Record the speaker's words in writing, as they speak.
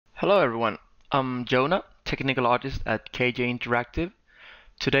Hello everyone, I'm Jonah, technical artist at KJ Interactive.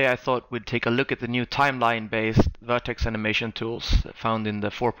 Today I thought we'd take a look at the new timeline-based Vertex Animation tools found in the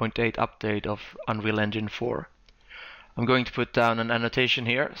 4.8 update of Unreal Engine 4. I'm going to put down an annotation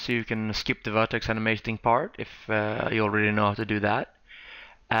here so you can skip the Vertex animating part if you already know how to do that.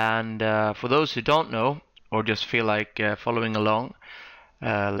 And for those who don't know or just feel like following along,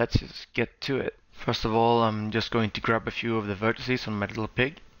 let's just get to it. First of all, I'm just going to grab a few of the vertices on my little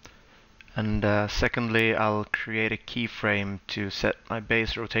pig. And secondly, I'll create a keyframe to set my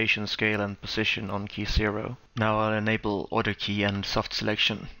base rotation scale and position on key 0. Now I'll enable auto key and soft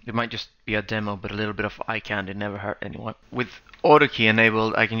selection. It might just be a demo, but a little bit of eye candy never hurt anyone. With auto key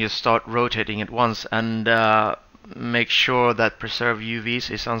enabled, I can just start rotating it once and make sure that preserve UVs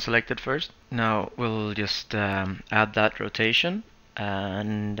is unselected first. Now we'll just add that rotation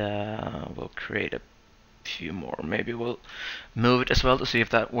and we'll create a few more. Maybe we'll move it as well to see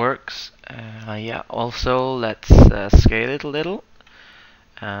if that works. Yeah, also let's scale it a little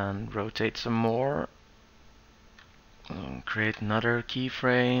and rotate some more. Create another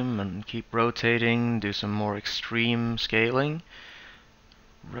keyframe and keep rotating, do some more extreme scaling.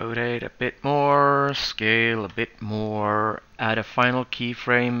 Rotate a bit more, scale a bit more, add a final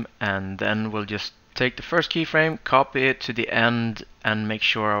keyframe, and then we'll just take the first keyframe, copy it to the end, and make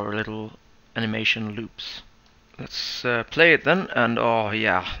sure our little animation loops. Let's play it then, and oh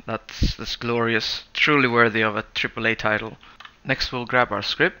yeah, that's glorious, truly worthy of a AAA title. Next we'll grab our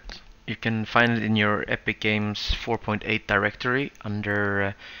script. You can find it in your Epic Games 4.8 directory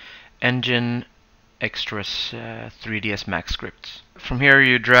under Engine Extras 3ds Max scripts. From here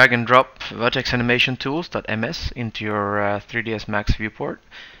you drag and drop Vertex Animation Tools.ms into your 3ds Max viewport,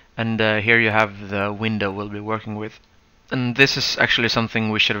 and here you have the window we'll be working with. And this is actually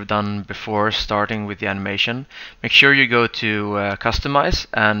something we should have done before starting with the animation. Make sure you go to Customize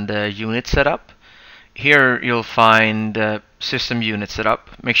and Unit Setup. Here you'll find System Unit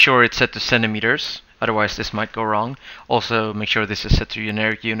Setup. Make sure it's set to centimeters, otherwise this might go wrong. Also make sure this is set to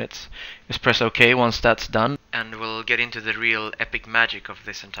generic units. Just press OK once that's done, and we'll get into the real epic magic of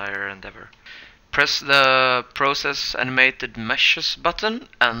this entire endeavor. Press the Process Animated Meshes button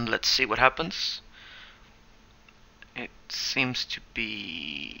and let's see what happens. It seems to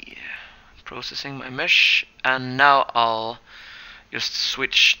be processing my mesh, and now I'll just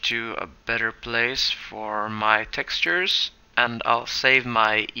switch to a better place for my textures, and I'll save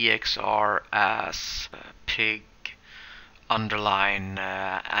my EXR as pig underline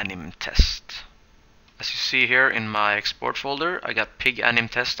anim test. As you see here in my export folder, I got pig anim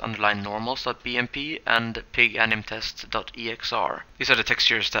test underline normals.bmp and pig anim test.exr. These are the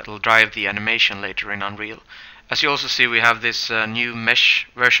textures that will drive the animation later in Unreal. As you also see, we have this new mesh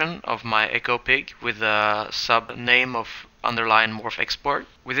version of my Echo Pig with a sub name of underline morph export.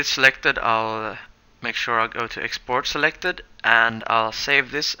 With it selected, I'll make sure I'll go to export selected, and I'll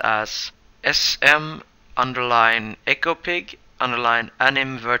save this as sm underline Echo Pig underline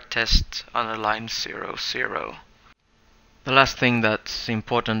anim vertest underline 00. The last thing that's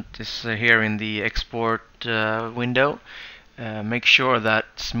important is here in the export window. Make sure that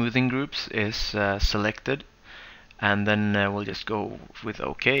smoothing groups is selected. And then we'll just go with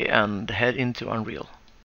OK and head into Unreal.